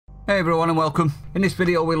Hey everyone and welcome. In this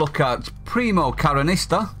video we look at Primo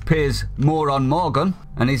Karenista, Piers Morgan,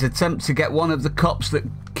 and his attempt to get one of the cops that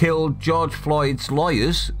killed George Floyd's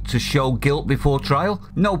lawyers to show guilt before trial.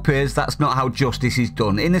 No, Piers, that's not how justice is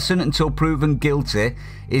done. Innocent until proven guilty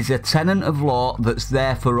is a tenet of law that's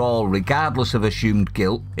there for all, regardless of assumed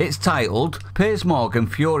guilt. It's titled, Piers Morgan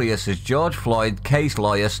furious as George Floyd case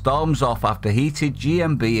lawyer storms off after heated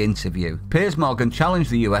GMB interview. Piers Morgan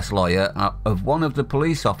challenged the US lawyer of one of the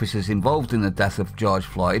police officers involved in the death of George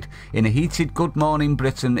Floyd in a heated Good Morning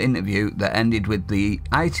Britain interview that ended with the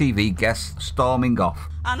ITV guest storming off.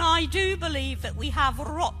 And I do believe that we have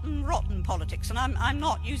rotten politics, and I'm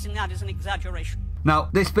not using that as an exaggeration. Now,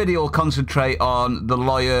 this video will concentrate on the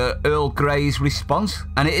lawyer Earl Grey's response,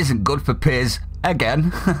 and it isn't good for Piers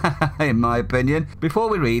again, in my opinion. Before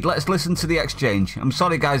we read, let's listen to the exchange. I'm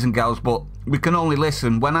sorry guys and gals, but we can only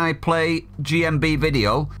listen. When I play GMB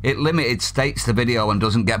video, it limited states the video and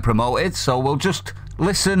doesn't get promoted, so we'll just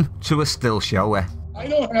listen to a still, shall we? I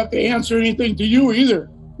don't have to answer anything to you either,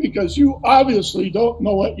 because you obviously don't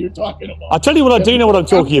know what you're talking about. I'll tell you what, I do know what I'm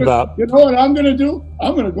talking about. You know what I'm going to do?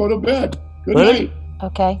 I'm going to go to bed. Good night.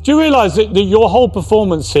 Okay. Do you realise that your whole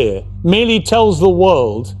performance here merely tells the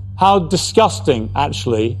world how disgusting,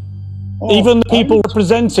 actually, even the people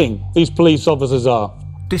representing these police officers are?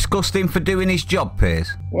 Disgusting for doing his job, Piers.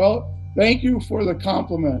 Well, thank you for the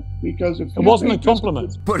compliment, because if It wasn't a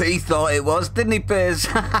compliment. But he thought it was, didn't he, Piers?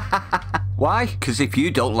 Why? Because if you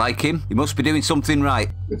don't like him, he must be doing something right.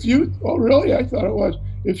 If you, oh really, I thought it was.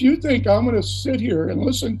 If you think I'm going to sit here and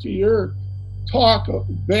listen to your talk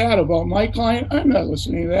bad about my client, I'm not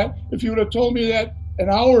listening to that. If you would have told me that an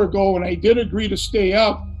hour ago when I did agree to stay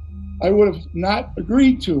up, I would have not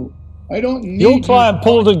agreed to. I don't need your client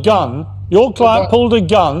pulled a gun. Your client pulled a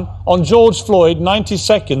gun on George Floyd 90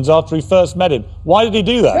 seconds after he first met him. Why did he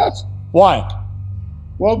do that? Yes. Why?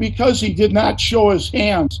 Well, because he did not show his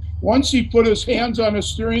hands. Once he put his hands on the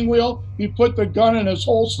steering wheel, he put the gun in his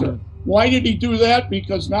holster. Why did he do that?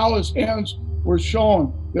 Because now his hands were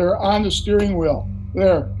shown. They're on the steering wheel.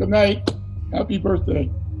 There. Good night. Happy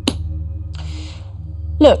birthday.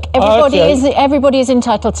 Look, everybody is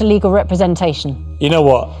entitled to legal representation. You know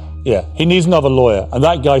what? Yeah, he needs another lawyer, and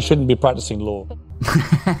that guy shouldn't be practicing law.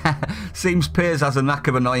 Seems Piers has a knack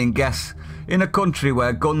of annoying guests. In a country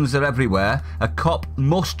where guns are everywhere, a cop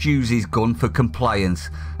must use his gun for compliance.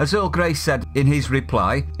 As Earl Grey said in his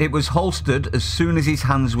reply, it was holstered as soon as his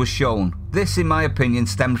hands were shown. This, in my opinion,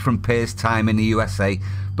 stemmed from Piers' time in the USA,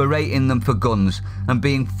 berating them for guns and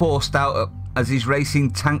being forced out as his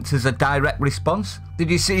racing tanked as a direct response.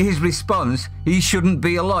 Did you see his response? He shouldn't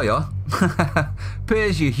be a lawyer.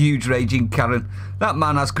 Piers, you huge raging Karen. That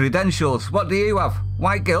man has credentials. What do you have?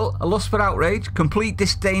 White guilt, a lust for outrage, complete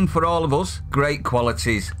disdain for all of us. Great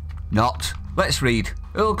qualities. Not. Let's read.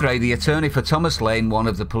 Earl Grey, the attorney for Thomas Lane, one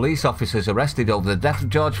of the police officers arrested over the death of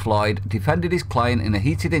George Floyd, defended his client in a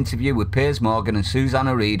heated interview with Piers Morgan and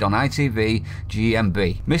Susanna Reid on ITV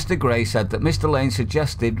GMB. Mr. Grey said that Mr. Lane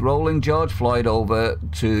suggested rolling George Floyd over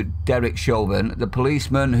to Derek Chauvin, the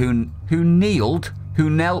policeman who knelt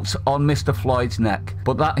on Mr. Floyd's neck,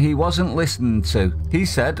 but that he wasn't listened to. He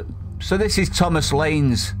said, so this is Thomas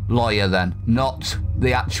Lane's lawyer then, not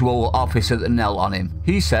the actual officer that knelt on him.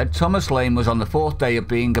 He said Thomas Lane was on the 4th day of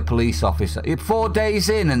being a police officer. 4 days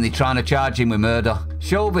in and they're trying to charge him with murder.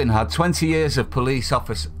 Chauvin had 20 years of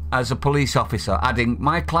as a police officer, adding,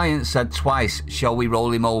 my client said twice, shall we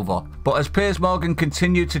roll him over? But as Piers Morgan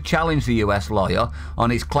continued to challenge the US lawyer on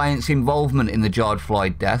his client's involvement in the George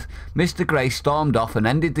Floyd death, Mr. Grey stormed off and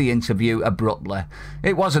ended the interview abruptly.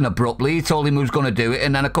 It wasn't abruptly, he told him he was going to do it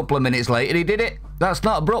and then a couple of minutes later he did it. That's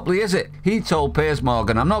not abruptly, is it? He told Piers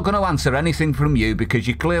Morgan, I'm not going to answer anything from you because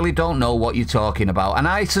you clearly don't know what you're talking about. And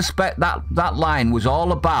I suspect that line was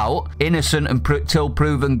all about innocent until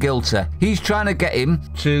proven guilty. He's trying to get him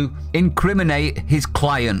to incriminate his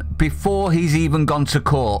client before he's even gone to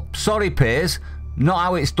court. Sorry, Piers. Not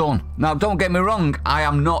how it's done. Now, don't get me wrong, I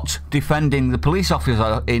am not defending the police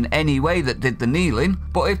officer in any way that did the kneeling,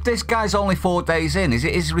 but if this guy's only 4 days in, is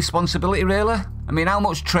it his responsibility, really? I mean, how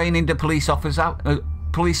much training do police officers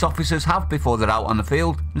have before they're out on the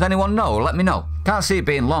field? Does anyone know? Let me know. Can't see it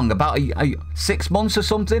being long, about 6 months or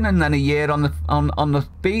something, and then a year on the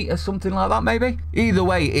beat or something like that, maybe. Either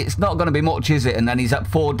way, it's not going to be much, is it? And then he's at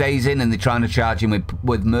 4 days in, and they're trying to charge him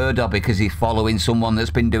with murder because he's following someone that's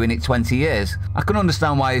been doing it 20 years. I can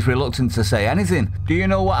understand why he's reluctant to say anything. Do you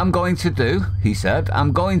know what I'm going to do? He said,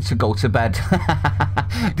 I'm going to go to bed.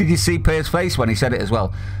 Did you see Piers' face when he said it as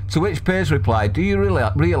well? To which Piers replied, do you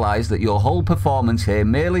realise that your whole performance here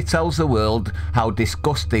merely tells the world how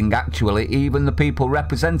disgusting actually even the people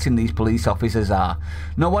representing these police officers are?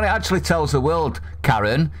 No, what it actually tells the world,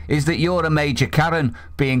 Karen, is that you're a major Karen,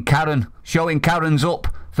 being Karen, showing Karens up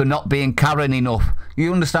for not being Karen enough.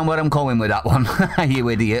 You understand where I'm going with that one? You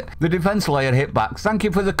idiot. The defence lawyer hit back. Thank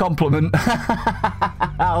you for the compliment.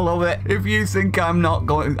 I love it. If you think I'm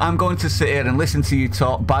going to sit here and listen to you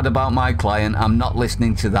talk bad about my client, I'm not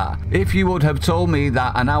listening to that. If you would have told me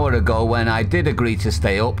that an hour ago when I did agree to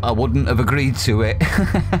stay up, I wouldn't have agreed to it.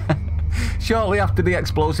 Shortly after the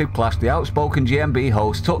explosive clash, the outspoken GMB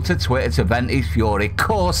host took to Twitter to vent his fury. Of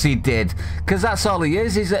course he did, because that's all he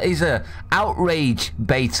is. He's a outrage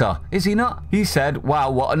baiter, is he not? He said,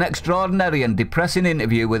 wow, what an extraordinary and depressing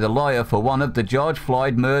interview with a lawyer for one of the George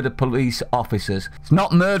Floyd murder police officers. It's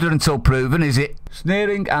not murder until proven, is it?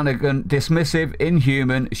 Sneering, arrogant, dismissive,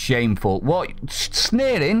 inhuman, shameful. What?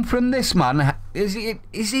 Sneering from this man? Is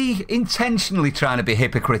he intentionally trying to be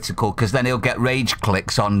hypocritical because then he'll get rage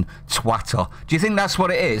clicks on Twitter? Do you think that's what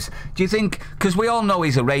it is? Do you think, because we all know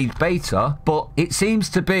he's a rage baiter, but it seems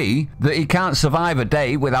to be that he can't survive a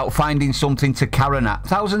day without finding something to Karen at.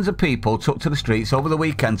 Thousands of people took to the streets over the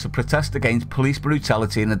weekend to protest against police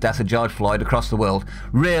brutality and the death of George Floyd across the world.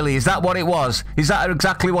 Really? Is that what it was? Is that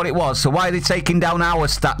exactly what it was? So why are they taking down our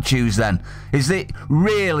statues then? Is it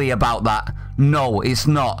really about that? No, it's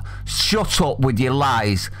not. Shut up with your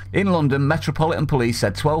lies. In London, Metropolitan Police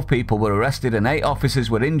said 12 people were arrested and 8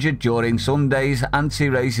 officers were injured during Sunday's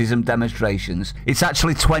anti-racism demonstrations. It's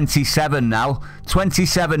actually 27 now.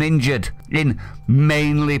 27 injured in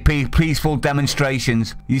mainly peaceful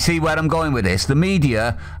demonstrations. You see where I'm going with this? The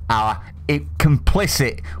media are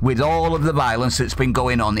complicit with all of the violence that's been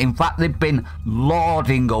going on. In fact, they've been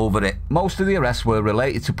lauding over it. Most of the arrests were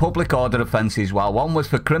related to public order offences, while one was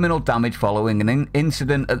for criminal damage following an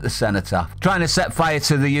incident at the Cenotaph. Trying to set fire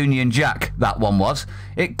to the Union Jack, that one was.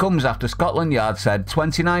 It comes after Scotland Yard said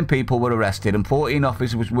 29 people were arrested and 14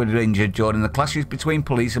 officers were injured during the clashes between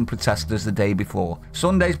police and protesters the day before.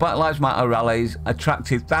 Sunday's Black Lives Matter rallies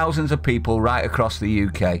attracted thousands of people right across the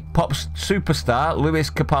UK. Pop superstar Lewis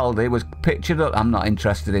Capaldi was pictured up. I'm not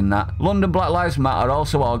interested in that. London Black Lives Matter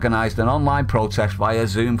also organised an online protest via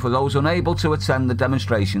Zoom for those unable to attend the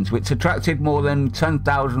demonstrations, which attracted more than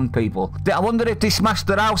 10,000 people. I wonder if they smashed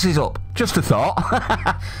their houses up. Just a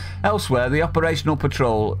thought. Elsewhere, the Operational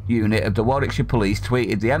Patrol Unit of the Warwickshire Police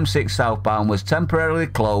tweeted the M6 southbound was temporarily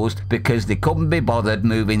closed because they couldn't be bothered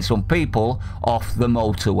moving some people off the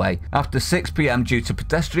motorway after 6 p.m. due to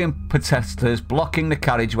pedestrian protesters blocking the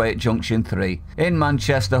carriageway at Junction 3. In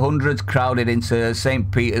Manchester, hundreds crowded into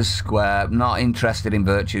St Peter's Square, not interested in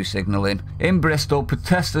virtue signalling. In Bristol,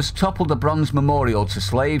 protesters toppled a bronze memorial to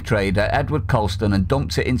slave trader Edward Colston and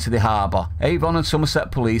dumped it into the harbour. Avon and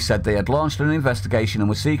Somerset Police said they had launched an investigation and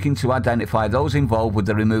were seeking to identify those involved with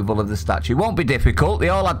the removal of the statue. Won't be difficult, they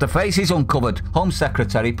all had their faces uncovered. Home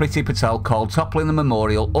Secretary Priti Patel called toppling the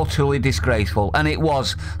memorial utterly disgraceful, and it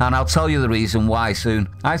was, and I'll tell you the reason why soon.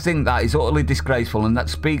 I think that is utterly disgraceful, and that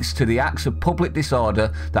speaks to the acts of public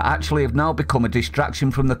disorder that actually have now become a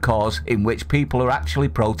distraction from the cause in which people are actually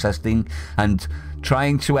protesting and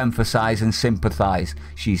trying to emphasise and sympathise,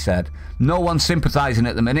 she said. No one's sympathising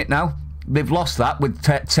at the minute now. They've lost that with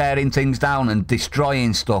tearing things down and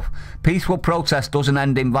destroying stuff. Peaceful protest doesn't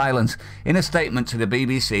end in violence. In a statement to the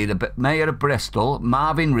BBC, the Mayor of Bristol,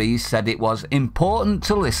 Marvin Rees, said it was important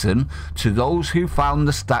to listen to those who found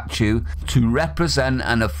the statue to represent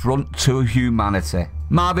an affront to humanity.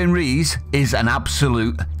 Marvin Rees is an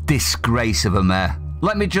absolute disgrace of a mayor.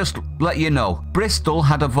 Let me just let you know, Bristol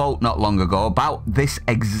had a vote not long ago about this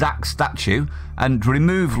exact statue and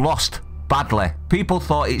remove lost badly. People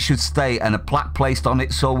thought it should stay and a plaque placed on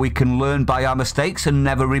it so we can learn by our mistakes and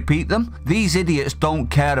never repeat them. These idiots don't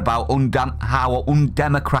care about how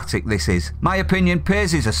undemocratic this is. My opinion,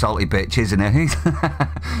 Piers is a salty bitch, isn't he?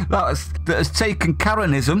 that has taken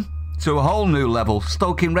Karenism to a whole new level,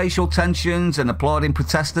 stoking racial tensions and applauding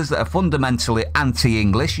protesters that are fundamentally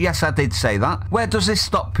anti-English. Yes, I did say that. Where does this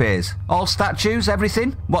stop, Piers? All statues,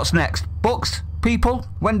 everything? What's next? Books? People?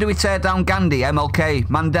 When do we tear down Gandhi, MLK,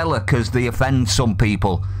 Mandela because they offend some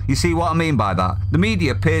people? You see what I mean by that? The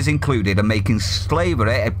media, Piers included, are making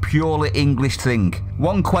slavery a purely English thing.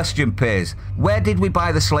 One question, Piers. Where did we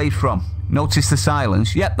buy the slaves from? Notice the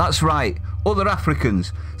silence. Yep, that's right. Other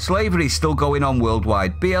Africans. Slavery is still going on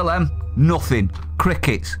worldwide. BLM? Nothing.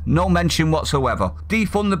 Crickets. No mention whatsoever.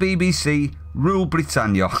 Defund the BBC? Rule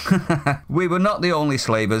Britannia. We were not the only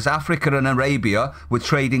slavers. Africa and Arabia were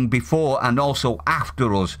trading before and also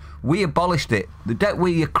after us. We abolished it. The debt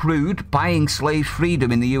we accrued buying slave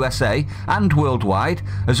freedom in the USA and worldwide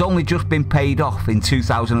has only just been paid off in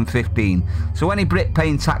 2015. So any Brit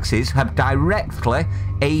paying taxes have directly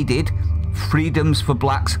aided freedoms for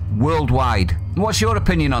blacks worldwide. What's your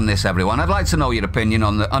opinion on this, everyone? I'd like to know your opinion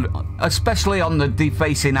especially on the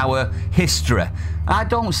defacing our history.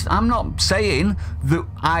 I'm not saying that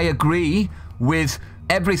I agree with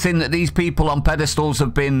everything that these people on pedestals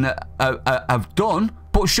have done,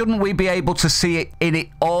 but shouldn't we be able to see it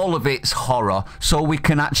in all of its horror so we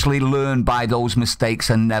can actually learn by those mistakes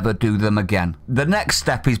and never do them again? The next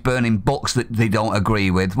step is burning books that they don't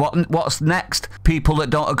agree with. What's next? People that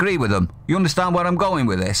don't agree with them. You understand where I'm going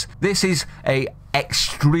with this? This is a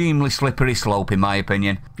extremely slippery slope, in my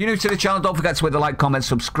opinion. If you're new to the channel, don't forget to hit the like, comment,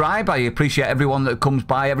 subscribe. I appreciate everyone that comes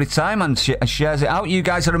by every time and shares it out. You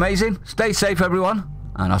guys are amazing. Stay safe, everyone,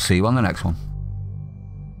 and I'll see you on the next one.